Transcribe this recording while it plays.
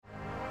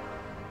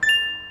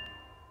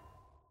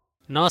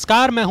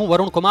नमस्कार, मैं हूं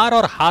वरुण कुमार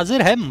और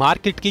हाजिर है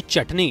मार्केट की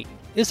चटनी।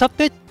 इस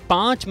हफ्ते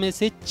 5 में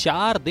से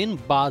 4 दिन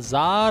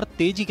बाजार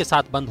तेजी के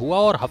साथ बंद हुआ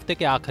और हफ्ते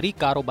के आखिरी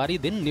कारोबारी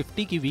दिन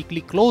निफ्टी की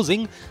वीकली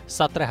क्लोजिंग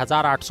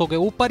 17,800 के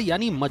ऊपर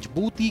यानी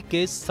मजबूती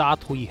के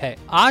साथ हुई है।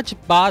 आज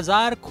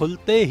बाजार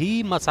खुलते ही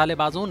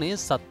मसालेबाजों ने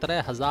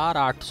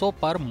 17,800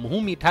 पर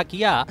मुंह मीठा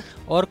किया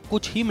और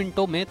कुछ ही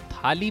मिनटों में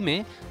थाली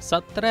में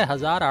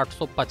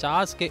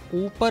 17,850 के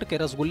ऊपर के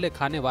रसगुल्ले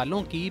खाने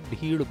वालों की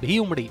भीड़ भी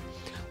उमड़ी।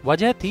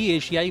 वजह थी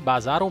एशियाई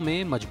बाजारों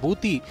में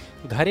मजबूती,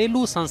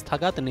 घरेलू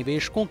संस्थागत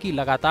निवेशकों की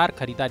लगातार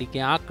खरीदारी के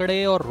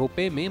आंकड़े और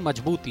रुपए में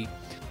मजबूती।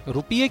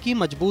 रुपये की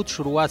मजबूत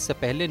शुरुआत से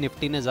पहले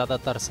निफ्टी ने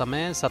ज्यादातर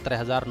समय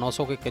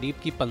 17,900 के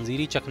करीब की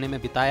पंजीरी चखने में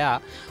बिताया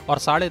और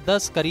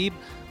 10:30 करीब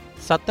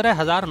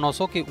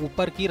 17,900 के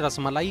ऊपर की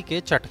रसमलाई के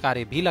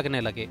चटकारे भी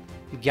लगने लगे।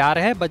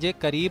 11 बजे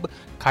करीब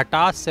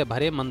खटास से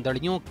भरे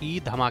मंदड़ियों की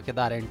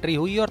धमाकेदार एंट्री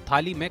हुई और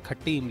थाली में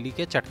खट्टी इमली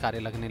के चटकारे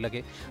लगने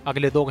लगे।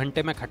 अगले 2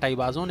 घंटे में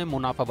खटाईबाजों ने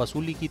मुनाफा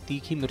वसूली की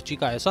तीखी मिर्ची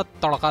का ऐसा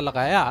तड़का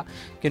लगाया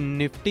कि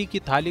निफ्टी की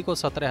थाली को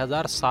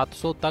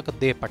 17,700 तक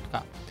दे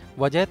पटका।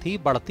 वजह थी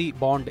बढ़ती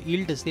बॉन्ड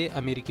यील्ड से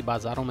अमेरिकी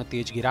बाजारों में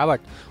तेज गिरावट,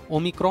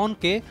 ओमिक्रॉन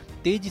के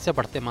तेजी से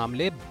बढ़ते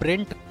मामले,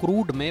 ब्रेंट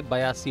क्रूड में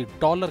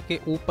 $82 के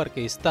ऊपर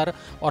के स्तर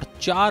और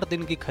 4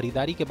 दिन की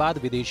खरीदारी के बाद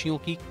विदेशियों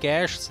की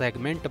कैश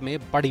सेगमेंट में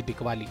बड़ी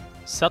बिकवाली।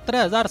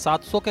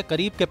 17,700 के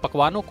करीब के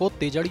पकवानों को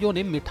तेजड़ियों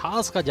ने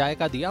मिठास का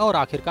जायका दिया और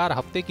आखिरकार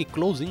हफ्ते की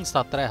क्लोजिंग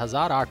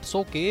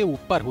 17,800 के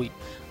ऊपर हुई।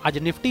 आज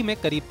निफ्टी में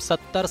करीब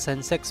 70,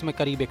 सेंसेक्स में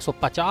करीब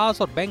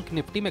 150 और बैंक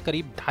निफ्टी में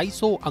करीब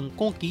 250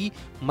 अंकों की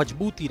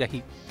मजबूती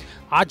रही।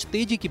 आज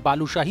तेजी की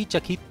बालूशाही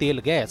चखी तेल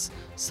गैस,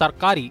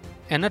 सरकारी,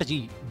 energy,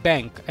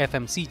 bank,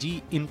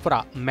 FMCG,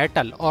 infra,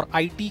 metal और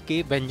आईटी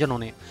के व्यंजनों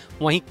ने।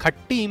 वहीं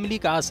खट्टी इमली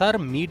का असर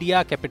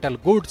media, capital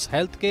goods,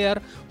 health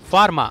care,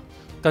 pharma,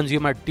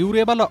 consumer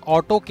durable और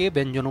ऑटो के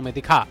व्यंजनों में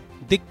दिखा।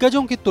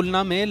 दिग्गजों की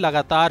तुलना में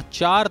लगातार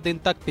 4 दिन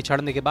तक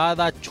पिछड़ने के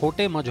बाद आज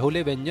छोटे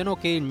मझोले व्यंजनों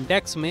के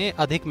इंडेक्स में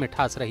अधिक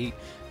मिठास रही।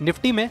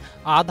 निफ्टी में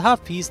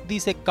 0.5%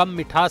 से कम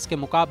मिठास के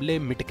मुकाबले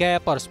मिड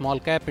कैप और स्मॉल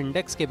कैप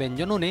इंडेक्स के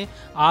व्यंजनों ने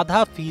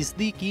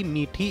 0.5% की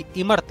मीठी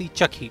इमरती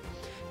चखी।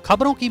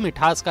 खबरों की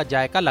मिठास का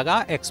जायका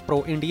लगा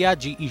Xpro India,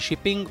 GE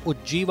shipping,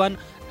 Ujjivan,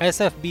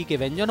 SFB के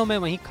व्यंजनों में।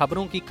 वहीं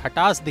खबरों की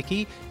खटास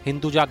दिखी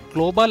Hinduja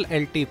global,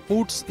 LT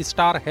foods,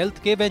 star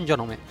health के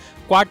व्यंजनों में।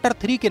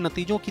 Q3 के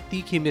नतीजों की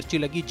तीखी मिर्ची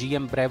लगी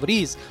GM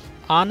breweries,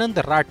 Anand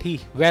Rathi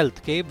wealth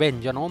के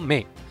व्यंजनों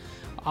में।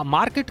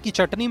 मार्केट की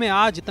चटनी में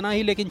आज इतना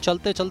ही, लेकिन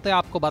चलते चलते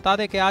आपको बता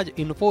दें कि आज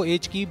इन्फो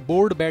एज की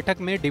बोर्ड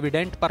बैठक में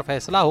डिविडेंड पर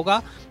फैसला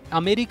होगा।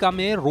 अमेरिका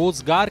में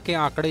रोजगार के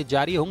आंकड़े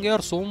जारी होंगे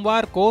और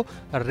सोमवार को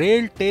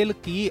रेल टेल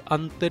की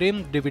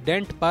अंतरिम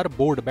डिविडेंड पर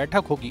बोर्ड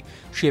बैठक होगी।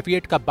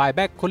 शेफिएट का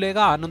बायबैक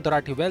खुलेगा। आनंद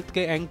राठी वेल्थ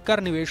के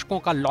एंकर निवेशकों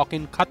का लॉक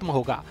इन खत्म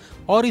होगा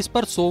और इस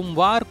पर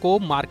सोमवार को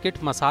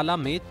मार्केट मसाला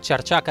में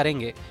चर्चा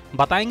करेंगे।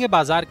 बताएंगे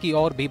बाजार की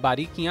और भी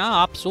बारीकियां।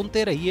 आप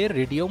सुनते रहिए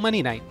रेडियो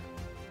मनी 9।